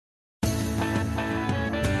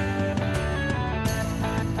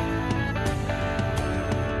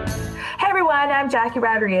everyone. I'm Jackie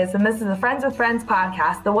Rodriguez, and this is the Friends with Friends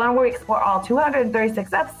podcast, the one where we explore all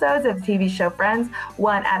 236 episodes of the TV show Friends,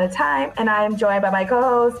 one at a time. And I am joined by my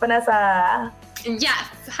co-host, Vanessa. Yes.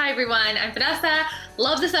 Hi, everyone. I'm Vanessa.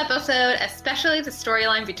 Love this episode, especially the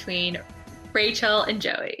storyline between Rachel and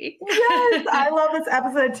Joey. Yes, I love this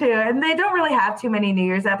episode too. And they don't really have too many New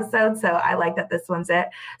Year's episodes, so I like that this one's it.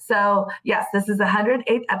 So yes, this is the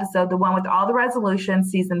 108th episode, the one with all the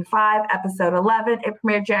resolutions, season 5, episode 11. It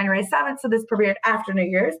premiered January 7th, so this premiered after New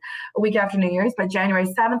Year's, a week after New Year's, but January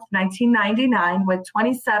 7th, 1999, with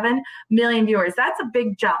 27 million viewers. That's a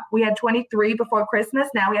big jump. We had 23 before Christmas,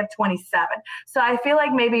 now we have 27. So I feel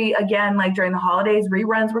like maybe, again, like during the holidays,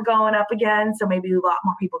 reruns were going up again, so maybe a lot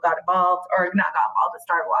more people got involved, or not got involved, but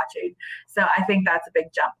started watching. So I think that's a big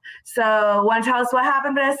jump. So want to tell us what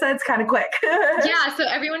happened, Vanessa? It's kind of quick. Yeah, so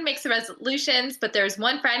everyone makes the resolutions, but there's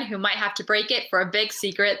one friend who might have to break it for a big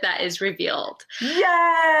secret that is revealed.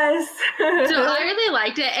 Yes. So I really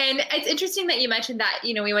liked it. And it's interesting that you mentioned that,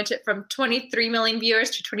 you know, we went from 23 million viewers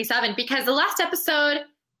to 27, because the last episode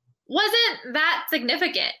wasn't that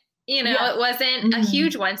significant. You know, It wasn't a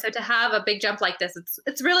huge one. So to have a big jump like this,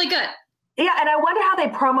 it's really good. Yeah, and I wonder how they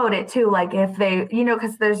promote it too. Like if they, you know,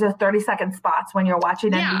 because there's just 30-second spots when you're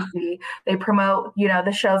watching NBC. They promote, you know,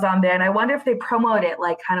 the shows on there. And I wonder if they promote it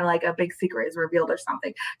like kind of like a big secret is revealed or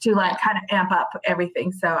something to like kind of amp up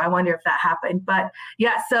everything. So I wonder if that happened. But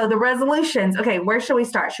yeah, so the resolutions. Okay, where should we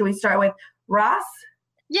start? Should we start with Ross?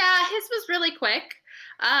 Yeah, his was really quick.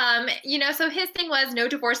 You know, so his thing was no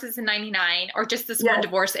divorces in 99, or just this one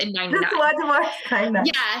divorce in 99. Just one divorce, kind of.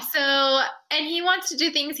 Yeah, so, and he wants to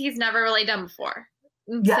do things he's never really done before.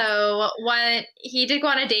 Yes. So he did go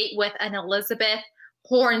on a date with an Elizabeth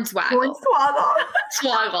Hornswoggle.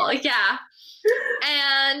 Swoggle, yeah.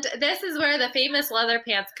 And this is where the famous leather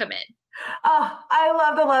pants come in. Oh, I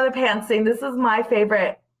love the leather pants scene. This is my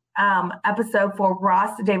favorite episode for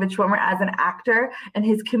Ross David Schwimmer as an actor and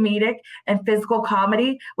his comedic and physical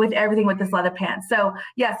comedy with everything with this leather pants. So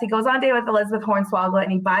yes, he goes on a date with Elizabeth Hornswoggle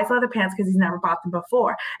and he buys leather pants because he's never bought them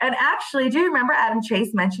before. And actually, do you remember Adam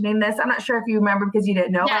Chase mentioning this? I'm not sure if you remember because you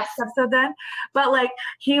didn't know about this episode then, but like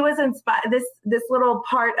he was inspired, this little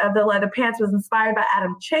part of the leather pants was inspired by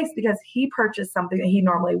Adam Chase because he purchased something that he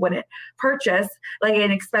normally wouldn't purchase, like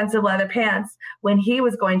an expensive leather pants when he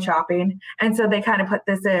was going shopping. And so they kind of put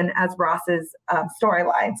this in as Ross's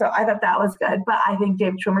storyline. So I thought that was good. But I think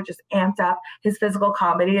David Schwimmer just amped up his physical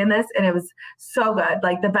comedy in this, and it was so good.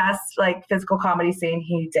 Like the best like physical comedy scene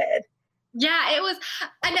he did. Yeah, it was.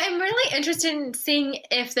 And I'm really interested in seeing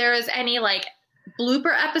if there is any like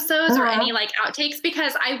blooper episodes or any like outtakes,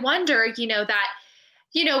 because I wonder, you know, that,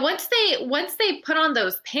 you know, once they put on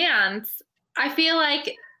those pants, I feel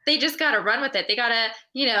like they just got to run with it. They got to,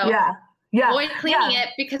 you know, avoid cleaning it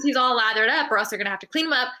because he's all lathered up, or else they're going to have to clean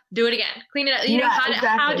him up, do it again, clean it up. You know,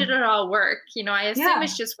 how did it all work? You know, I assume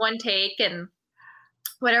it's just one take and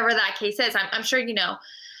whatever that case is. I'm sure, you know,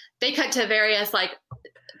 they cut to various, like,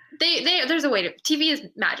 there's a way to, TV is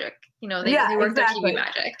magic. You know, they work their TV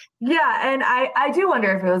magic. Yeah, and I do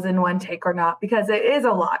wonder if it was in one take or not, because it is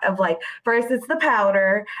a lot of like, first it's the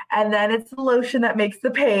powder, and then it's the lotion that makes the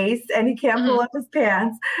paste, and he can't pull up his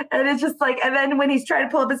pants. And it's just like, and then when he's trying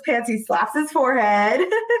to pull up his pants, he slaps his forehead.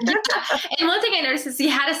 And one thing I noticed is he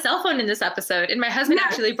had a cell phone in this episode, and my husband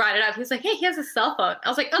actually brought it up. He was like, hey, he has a cell phone. I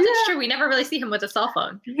was like, oh, that's true. We never really see him with a cell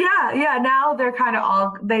phone. Yeah. Now they're kind of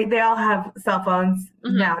all, they all have cell phones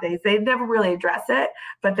nowadays. They never really address it,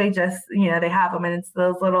 but they just, you know, they have them, and it's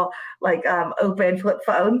those little like open flip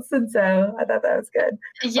phones. And so I thought that was good.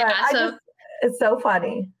 Yeah. It's so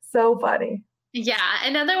funny. So funny. Yeah.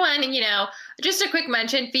 Another one, you know, just a quick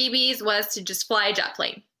mention, Phoebe's was to just fly a jet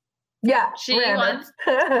plane. Yeah. She wants,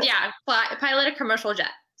 pilot a commercial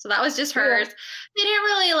jet. So that was just hers. Yeah. They didn't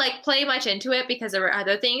really like play much into it because there were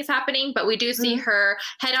other things happening, but we do see her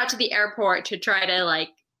head out to the airport to try to like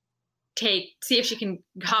see if she can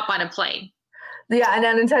hop on a plane. Yeah, an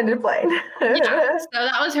unintended plane. So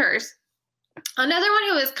that was hers. Another one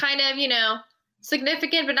who was kind of, you know,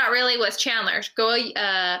 significant but not really was Chandler.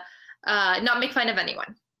 Not make fun of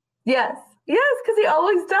anyone. Yes, because he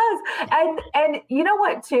always does. And you know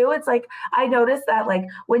what, too? It's like, I noticed that, like,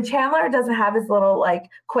 when Chandler doesn't have his little, like,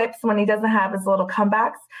 quips, when he doesn't have his little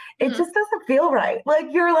comebacks, it just doesn't feel right. Like,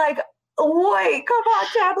 you're like, wait, come on,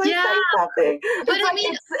 Chandler, say something. But it's like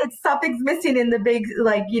it's something's missing in the big,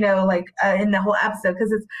 like, you know, like in the whole episode,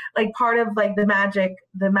 because it's like part of like the magic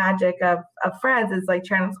of Friends is like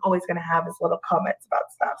Chandler's always going to have his little comments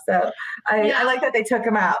about stuff. So I like that they took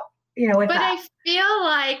him out, you know, with but that. I feel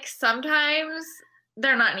like sometimes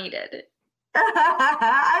they're not needed.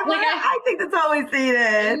 I think that's always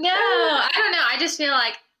needed. No, I don't know. I just feel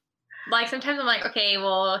like Like sometimes I'm like, okay,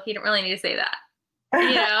 well, he didn't really need to say that.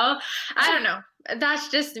 I don't know. That's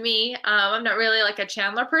just me. I'm not really like a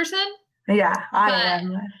Chandler person, Yeah, I but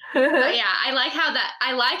am. yeah,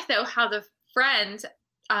 I like though how the friends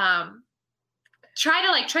um try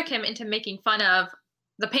to like trick him into making fun of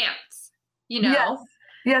the pants. Yes.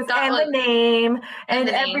 Yes, That and was the name and and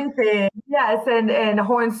the name. everything. Yes, and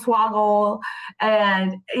Hornswoggle,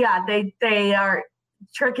 and yeah, they are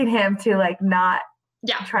tricking him to like not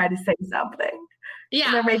Yeah. try to say something. And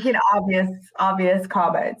Yeah. they're making obvious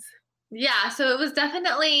comments. Yeah. So it was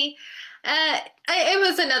definitely it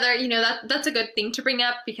was another, that's a good thing to bring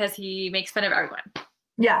up because he makes fun of everyone.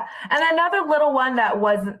 Yeah. And another little one that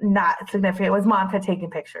was not significant was Monica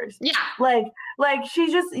taking pictures. Yeah. Like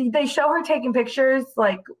they show her taking pictures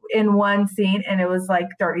like in one scene and it was like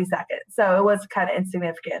 30 seconds. So it was kind of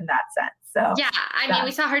insignificant in that sense. So yeah, I mean,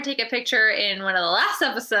 we saw her take a picture in one of the last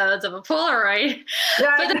episodes of a Polaroid,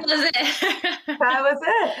 but that was it. That was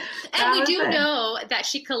it. And we do know that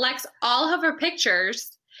she collects all of her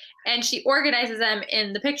pictures and she organizes them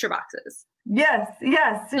in the picture boxes. Yes, she's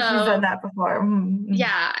done that before. Mm-hmm.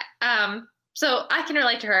 Yeah. So I can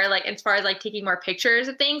relate to her, like as far as like taking more pictures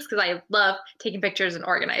of things, because I love taking pictures and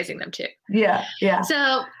organizing them too. Yeah.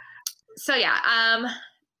 So yeah,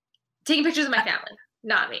 taking pictures of my family,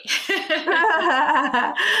 not me.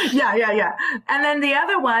 yeah. And then the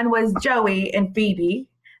other one was Joey and Phoebe.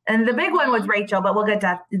 And the big one was Rachel, but we'll get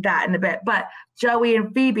to that in a bit. But Joey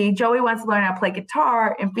and Phoebe, Joey wants to learn how to play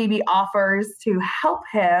guitar, and Phoebe offers to help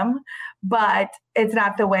him, but it's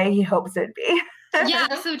not the way he hopes it'd be. Yeah,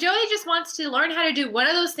 so Joey just wants to learn how to do one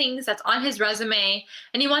of those things that's on his resume,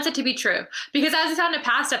 and he wants it to be true. Because as I saw in a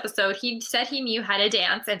past episode, he said he knew how to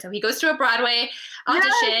dance, and so he goes to a Broadway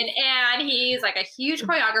audition, and he's like a huge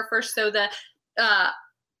choreographer, so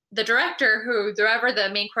the director, whoever the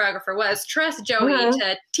main choreographer was, trusts Joey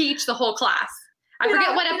to teach the whole class. I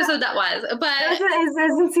forget what episode that was, but it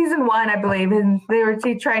was in season 1, I believe, and they were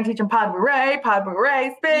trying to teach him pas bourrée,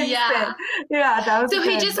 spin. Yeah, that was. So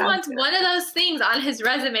he just wants one of those things on his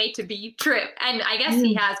resume to be true, and I guess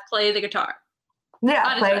he has play the guitar.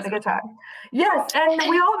 Yeah, play the guitar. Yes, and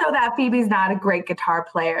we all know that Phoebe's not a great guitar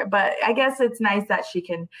player, but I guess it's nice that she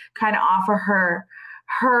can kind of offer her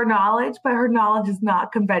knowledge, but her knowledge is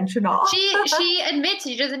not conventional. She admits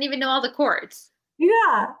she doesn't even know all the chords.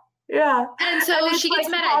 Yeah. And so she gets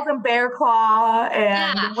mad at. She calls him Bear Claw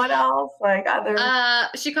and what else? Like other.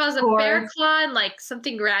 She calls him Bear Claw and like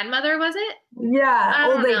something grandmother, was it? Yeah,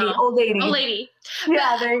 old lady.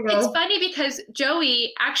 Yeah, there you go. It's funny because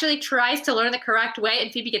Joey actually tries to learn the correct way and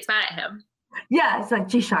Phoebe gets mad at him. Yeah, it's like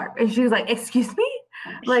G sharp. And she's like, "Excuse me?"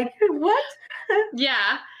 Like, what?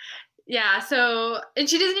 Yeah. So, and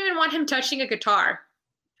she doesn't even want him touching a guitar.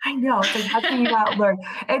 I know. It's like, how can you not learn?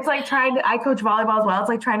 It's like I coach volleyball as well. It's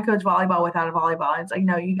like trying to coach volleyball without a volleyball. And it's like,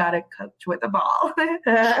 no, you got to coach with a ball. Well,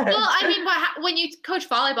 I mean, when you coach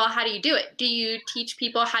volleyball, how do you do it? Do you teach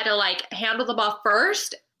people how to like handle the ball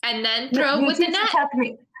first and then throw with the net?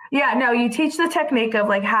 Yeah, no, you teach the technique of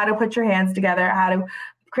like how to put your hands together, how to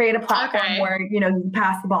create a platform where, you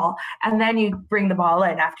pass the ball, and then you bring the ball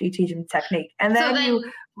in after you teach them the technique. And then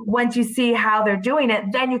once you see how they're doing it,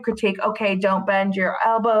 then you critique, okay, don't bend your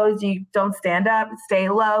elbows, you don't stand up, stay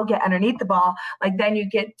low, get underneath the ball. Like then you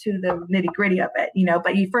get to the nitty gritty of it,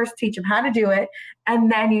 but you first teach them how to do it and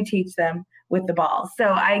then you teach them with the ball. So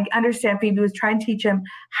I understand Phoebe was trying to teach him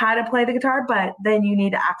how to play the guitar, but then you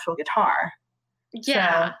need an actual guitar.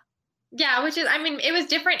 Yeah. Yeah, which is, I mean, it was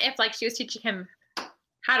different if like she was teaching him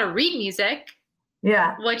how to read music.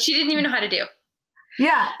 Yeah. Which she didn't even know how to do.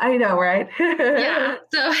 Yeah, I know, right? Yeah.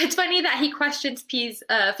 So it's funny that he questions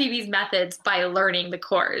Phoebe's methods by learning the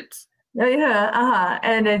chords. Yeah,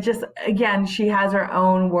 And it just, again, she has her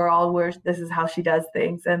own world where this is how she does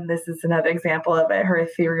things. And this is another example of it, her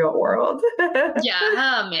ethereal world. Yeah,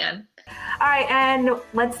 oh man. All right, and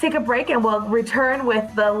let's take a break and we'll return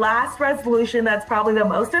with the last resolution that's probably the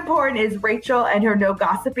most important is Rachel and her no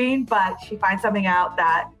gossiping, but she finds something out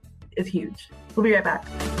that is huge. We'll be right back.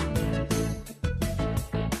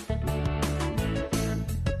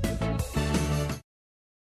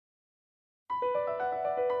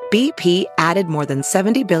 BP added more than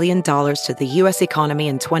 $70 billion to the U.S. economy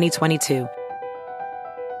in 2022.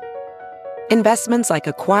 Investments like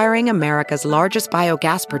acquiring America's largest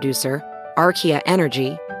biogas producer, Archaea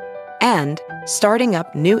Energy, and starting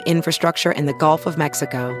up new infrastructure in the Gulf of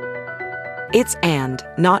Mexico. It's and,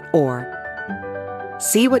 not or.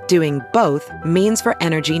 See what doing both means for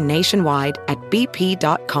energy nationwide at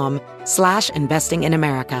bp.com/investing in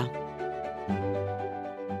America.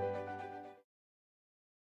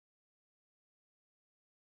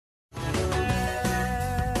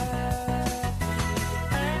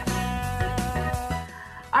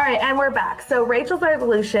 All right, and we're back. So Rachel's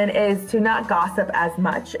resolution is to not gossip as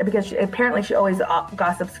much because apparently she always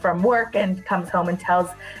gossips from work and comes home and tells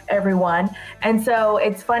everyone. And so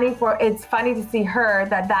it's funny to see her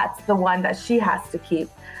that's the one that she has to keep.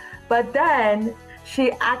 But then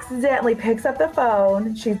she accidentally picks up the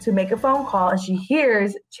phone to make a phone call, and she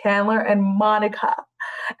hears Chandler and Monica.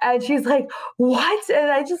 And she's like, what? And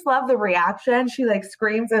I just love the reaction. She like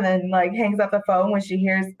screams and then like hangs up the phone when she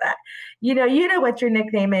hears that, you know what your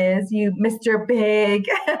nickname is, you Mr. Big.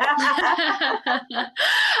 I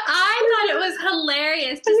thought it was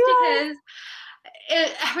hilarious just because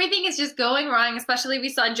everything is just going wrong, especially we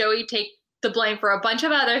saw Joey take the blame for a bunch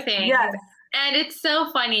of other things. Yes. And it's so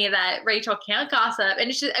funny that Rachel can't gossip. And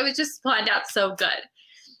it was just planned out so good.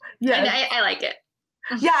 Yeah, and I like it.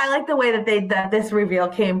 Yeah, I like the way that this reveal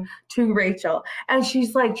came to Rachel. And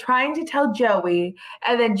she's like trying to tell Joey,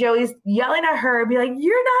 and then Joey's yelling at her and be like,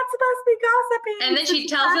 you're not supposed to be gossiping. And then she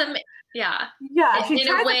tells him, yeah, she in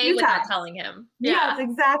a way without telling him. Yeah. Yes,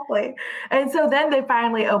 exactly. And so then they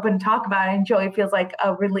finally open and talk about it, and Joey feels like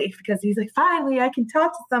a relief because he's like, finally, I can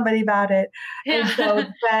talk to somebody about it. Yeah. And so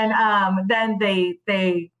then they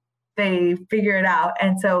figure it out.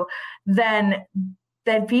 And so then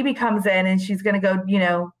Phoebe comes in and she's going to go,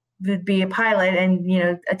 be a pilot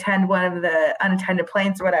and, attend one of the unattended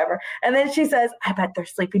planes or whatever. And then she says, I bet they're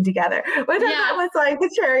sleeping together. Which I thought was like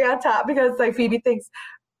the cherry on top because like Phoebe thinks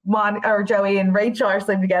Joey and Rachel are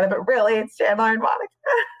sleeping together, but really it's Chandler and Monica.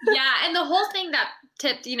 Yeah. And the whole thing that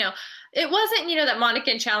tipped, it wasn't, that Monica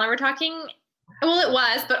and Chandler were talking. Well, it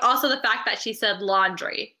was, but also the fact that she said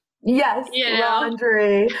laundry. Yes,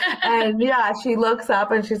 laundry. And yeah, she looks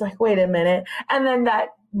up and she's like, wait a minute. And then that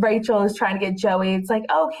Rachel is trying to get Joey. It's like,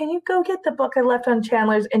 oh, can you go get the book I left in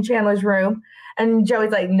Chandler's room? And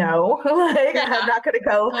Joey's like, no, I'm not going to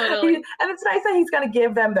go. Totally. And it's nice that he's going to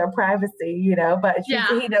give them their privacy, but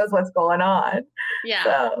he knows what's going on. Yeah.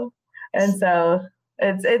 So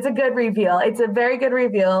it's a good reveal. It's a very good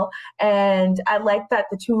reveal. And I like that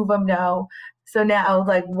the two of them know. So now,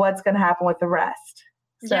 like, what's going to happen with the rest?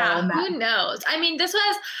 So, who knows? I mean, this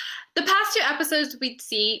was the past 2 episodes we've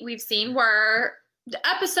seen were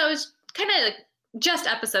episodes, kind of like just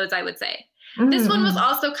episodes, I would say. Mm-hmm. This one was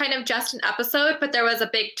also kind of just an episode, but there was a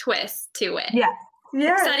big twist to it.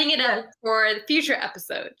 Yes. Setting it up for the future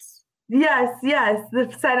episodes. Yes.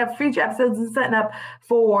 The setup, future episodes is setting up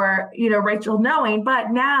for, Rachel knowing.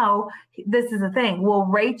 But now this is the thing. Will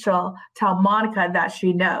Rachel tell Monica that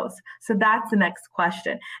she knows? So that's the next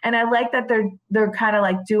question. And I like that they're kind of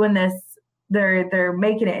like doing this. They're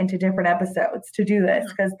making it into different episodes to do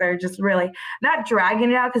this because they're just really not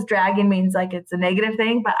dragging it out, because dragging means like it's a negative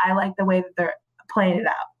thing. But I like the way that they're playing it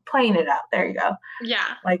out. There you go. Yeah,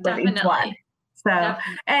 like with each one. So,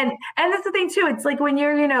 and that's the thing too. It's like when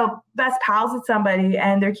you're, best pals with somebody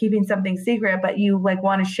and they're keeping something secret, but you like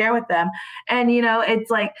want to share with them. And, it's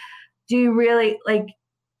like, do you really like,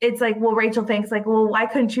 it's like, well, Rachel thinks like, well, why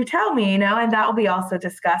couldn't you tell me, and that will be also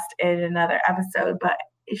discussed in another episode, but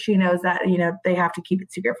she knows that, they have to keep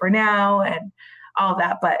it secret for now and all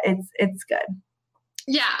that, but it's good.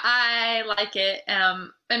 Yeah, I like it. And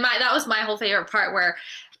that was my whole favorite part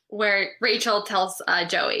where Rachel tells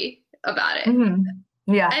Joey about it. Mm-hmm.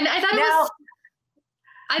 Yeah. And I thought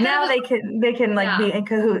they can like be in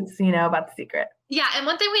cahoots, about the secret. Yeah. And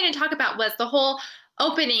one thing we didn't talk about was the whole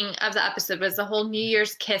opening of the episode was the whole New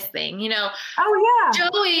Year's kiss thing, Oh yeah.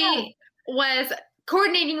 Joey was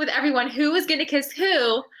coordinating with everyone who was going to kiss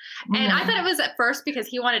who. And I thought it was at first because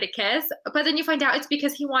he wanted a kiss, but then you find out it's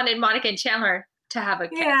because he wanted Monica and Chandler to have a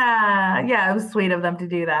kiss. Yeah. It was sweet of them to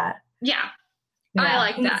do that. Yeah. Yeah, I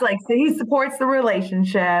like that. He's like, so he supports the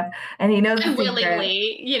relationship and he knows the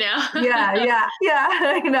willingly, Yeah,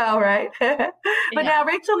 I know, right? But now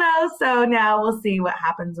Rachel knows, so now we'll see what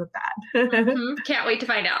happens with that. Can't wait to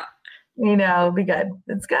find out. It'll be good.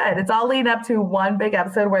 It's good. It's all leading up to one big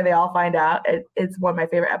episode where they all find out. It's one of my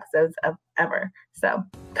favorite episodes of ever. So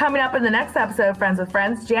coming up in the next episode, Friends with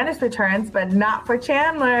Friends, Janice returns, but not for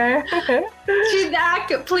Chandler. She's back.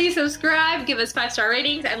 Please subscribe, give us 5-star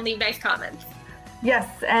ratings, and leave nice comments. Yes,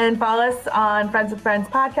 and follow us on Friends with Friends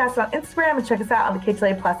podcast on Instagram and check us out on the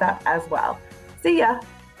KTLA Plus app as well. See ya.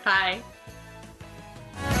 Bye.